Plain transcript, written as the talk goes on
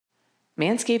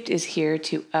Manscaped is here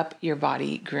to up your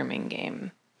body grooming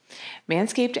game.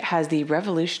 Manscaped has the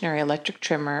revolutionary electric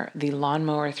trimmer, the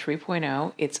Lawnmower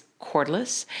 3.0. It's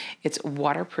cordless, it's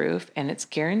waterproof, and it's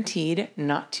guaranteed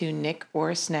not to nick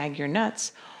or snag your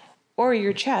nuts or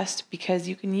your chest because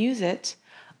you can use it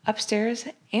upstairs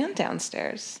and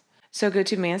downstairs. So go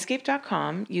to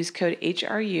manscaped.com, use code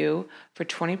HRU for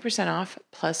 20% off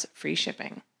plus free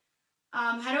shipping.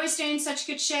 How do I stay in such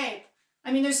good shape?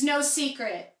 I mean, there's no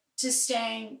secret to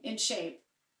staying in shape.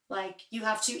 Like, you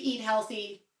have to eat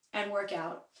healthy and work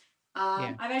out.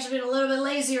 I've actually been a little bit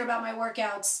lazier about my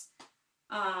workouts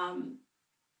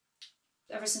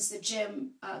ever since the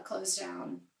gym closed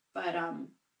down. But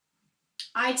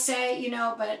I'd say, you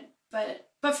know, but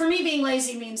for me, being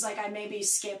lazy means like I maybe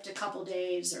skipped a couple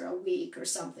days or a week or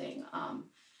something.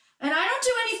 And I don't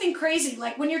do anything crazy.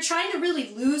 Like, when you're trying to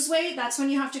really lose weight, that's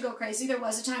when you have to go crazy. There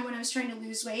was a time when I was trying to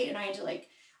lose weight and I had to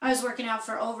I was working out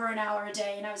for over an hour a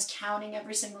day and I was counting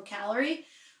every single calorie.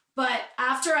 But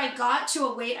after I got to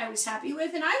a weight I was happy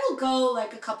with, and I will go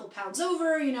like a couple pounds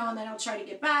over, you know, and then I'll try to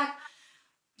get back.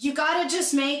 You gotta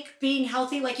just make being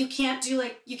healthy, like you can't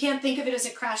think of it as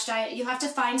a crash diet. You have to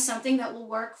find something that will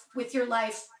work with your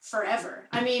life forever.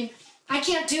 I mean, I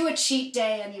can't do a cheat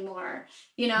day anymore,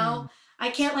 you know? I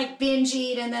can't like binge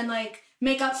eat and then like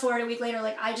make up for it a week later.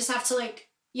 Like, I just have to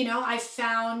I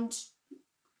found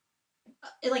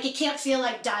like, it can't feel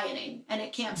like dieting and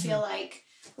it can't feel like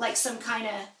some kind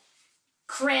of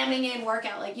cramming in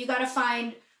workout. Like, you got to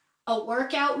find a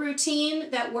workout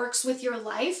routine that works with your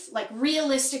life, like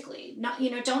realistically. Not, you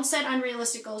know, don't set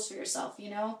unrealistic goals for yourself, you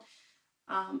know?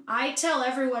 I tell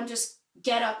everyone, just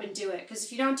get up and do it. Because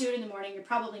if you don't do it in the morning, you're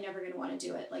probably never going to want to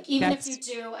do it. Like, even if you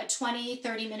do a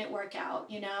 20-30-minute workout,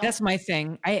 you know? That's my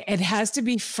thing. It has to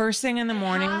be first thing in the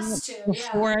morning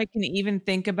before I can even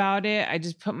think about it. I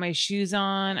just put my shoes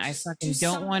on. I fucking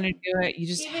don't want to do it. You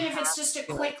just, even if it's just a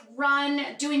quick run,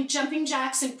 doing jumping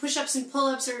jacks and push-ups and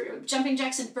pull-ups, or jumping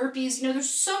jacks and burpees, you know, there's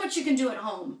so much you can do at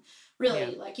home,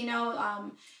 really. Like, you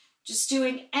know, just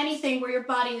doing anything where your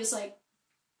body is like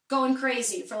going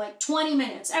crazy for like 20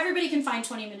 minutes. Everybody can find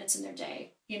 20 minutes in their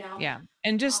day, you know? Yeah.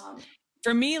 And just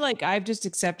for me, like, I've just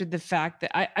accepted the fact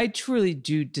that I truly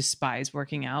do despise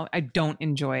working out. I don't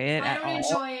enjoy it at all. I don't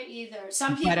enjoy it either.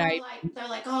 Some people they're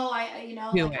like, oh, I've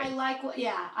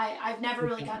never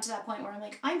really gotten to that point where I'm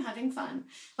like, I'm having fun.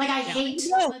 Like, I hate,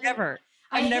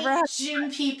 I've never had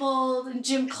gym people and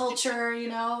gym culture, you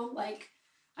know, like,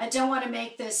 I don't want to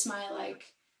make this my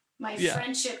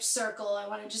friendship circle. I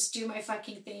want to just do my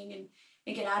fucking thing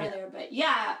and get out of there. But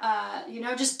you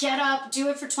know, just get up, do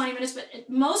it for 20 minutes. But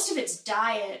most of it's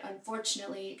diet,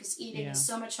 unfortunately, because eating is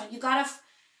so much fun. You gotta,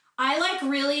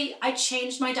 I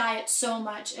changed my diet so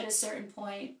much at a certain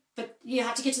point, but you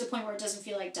have to get to the point where it doesn't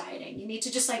feel like dieting. You need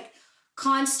to just like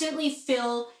constantly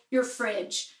fill your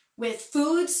fridge with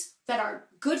foods that are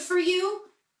good for you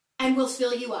and will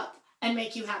fill you up and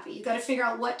make you happy. You got to figure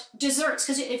out what desserts,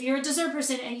 because if you're a dessert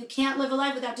person and you can't live a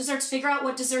life without desserts, figure out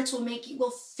what desserts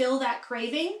will fill that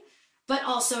craving, but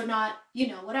also not, you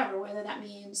know, whatever, whether that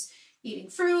means eating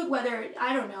fruit, whether,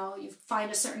 I don't know, you find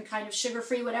a certain kind of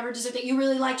sugar-free, whatever dessert that you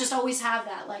really like, just always have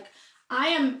that. Like, I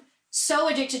am so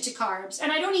addicted to carbs,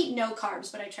 and I don't eat no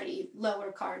carbs, but I try to eat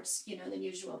lower carbs, you know, than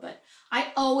usual. But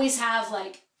I always have,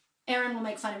 like, Erin will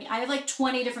make fun of me, I have like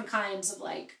 20 different kinds of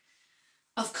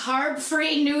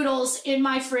carb-free noodles in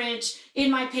my fridge, in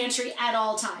my pantry at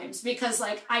all times, because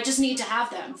like, I just need to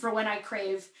have them for when I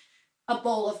crave a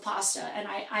bowl of pasta. And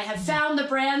I have found the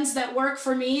brands that work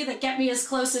for me, that get me as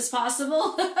close as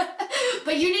possible.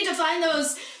 But you need to find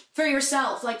those for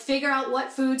yourself. Like, figure out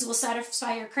what foods will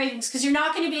satisfy your cravings, because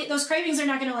those cravings are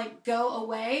not going to like go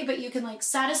away, but you can like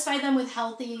satisfy them with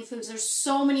healthy foods. There's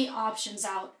so many options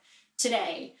out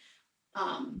today.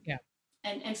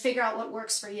 And figure out what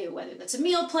works for you, whether that's a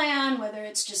meal plan, whether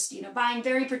it's just, you know, buying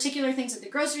very particular things at the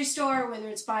grocery store, whether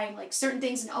it's buying like certain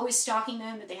things and always stocking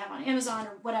them that they have on Amazon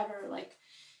or whatever. Like,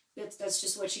 that's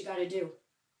just what you got to do.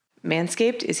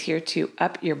 Manscaped is here to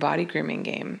up your body grooming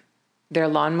game. Their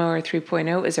Lawnmower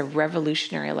 3.0 is a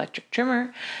revolutionary electric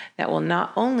trimmer that will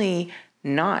not only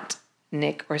not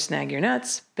nick or snag your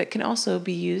nuts, but can also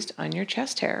be used on your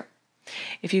chest hair.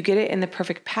 If you get it in the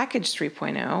Perfect Package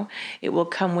 3.0, it will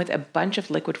come with a bunch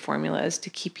of liquid formulas to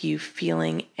keep you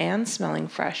feeling and smelling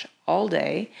fresh all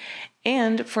day.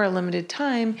 And for a limited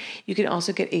time, you can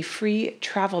also get a free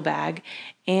travel bag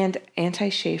and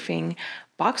anti-chafing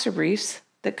boxer briefs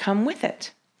that come with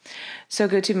it. So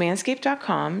go to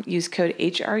manscaped.com, use code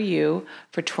HRU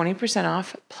for 20%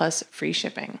 off plus free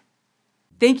shipping.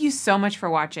 Thank you so much for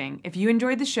watching. If you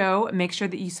enjoyed the show, make sure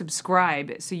that you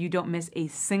subscribe so you don't miss a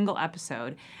single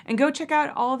episode. And go check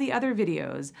out all the other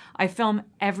videos. I film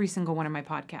every single one of my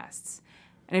podcasts.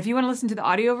 And if you want to listen to the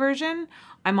audio version,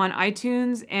 I'm on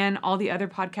iTunes and all the other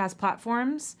podcast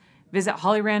platforms. Visit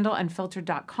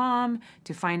hollyrandalljunfiltered.com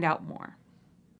to find out more.